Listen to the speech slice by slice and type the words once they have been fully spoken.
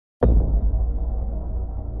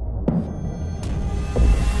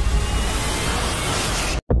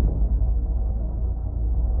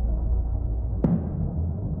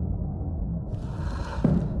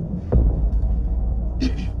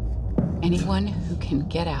Anyone who can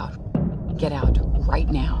get out right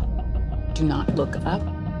now. Do not look up.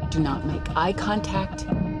 Do not make eye contact.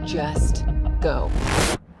 Just go.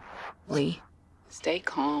 Lee, stay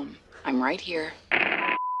calm. I'm right here.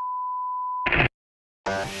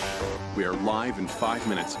 We are live in 5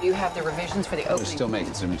 minutes. You have the revisions for the opening. We're still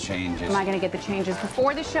making some changes. Am I going to get the changes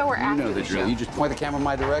before the show or after the the drill. show? You just point the camera in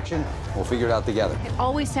my direction, we'll figure it out together. It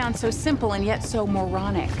always sounds so simple and yet so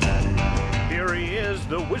moronic. Here he is,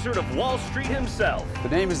 the Wizard of Wall Street himself. The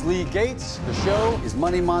name is Lee Gates. The show is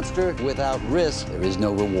Money Monster. Without risk, there is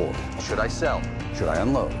no reward. Should I sell? Should I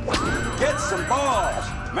unload? Get some balls!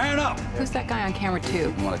 Man up! Who's that guy on camera 2?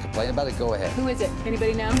 You want to complain about it? Go ahead. Who is it?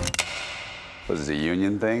 Anybody know? Was this a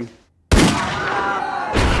union thing?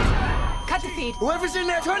 Cut the feed. Whoever's in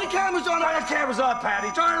there, turn the cameras on. Turn the cameras on, Patty.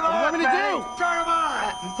 Turn them on, What do you want me to do? Turn them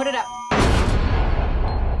on. Put it up.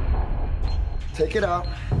 Take it out.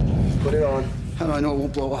 Put it on. How do I know it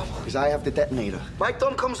won't blow up? Because I have the detonator. My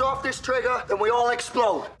thumb comes off this trigger, and we all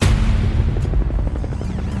explode.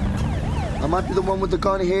 I might be the one with the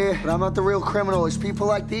gun here, but I'm not the real criminal. It's people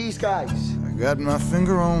like these guys. I got my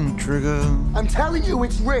finger on the trigger, I'm telling you,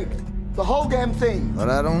 it's rigged. The whole damn thing. but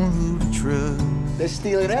I don't know who to trust. They're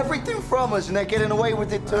stealing everything from us, and they're getting away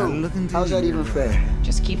with it, too. How's that even fair?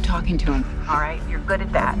 Just keep talking to him. All right, you're good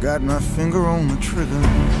at that. Got my finger on the trigger.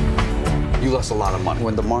 You lost a lot of money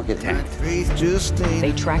when the market tanked. Faith just ain't.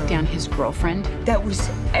 They tracked down his girlfriend. That was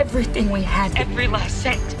everything we had, every last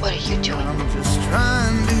cent. What are you doing? I'm just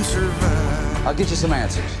trying to survive. I'll get you some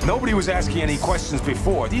answers. Nobody was asking any questions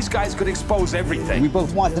before. These guys could expose everything. We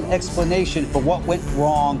both want an explanation for what went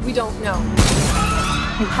wrong. We don't know.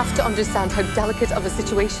 You have to understand how delicate of a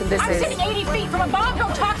situation this I'm is. sitting 80 feet from a bomb.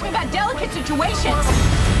 Don't talk to me about delicate situations.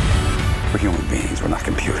 We're human beings, we're not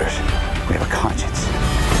computers. We have a conscience.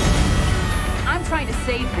 I'm trying to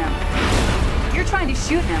save him. You're trying to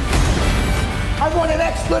shoot him. I want an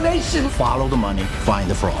explanation. Follow the money, find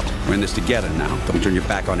the fraud. We're in this together now. Don't turn your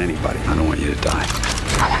back on anybody. I don't want you to die.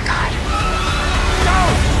 Oh my God.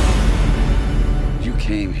 You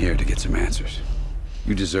came here to get some answers.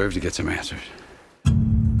 You deserve to get some answers.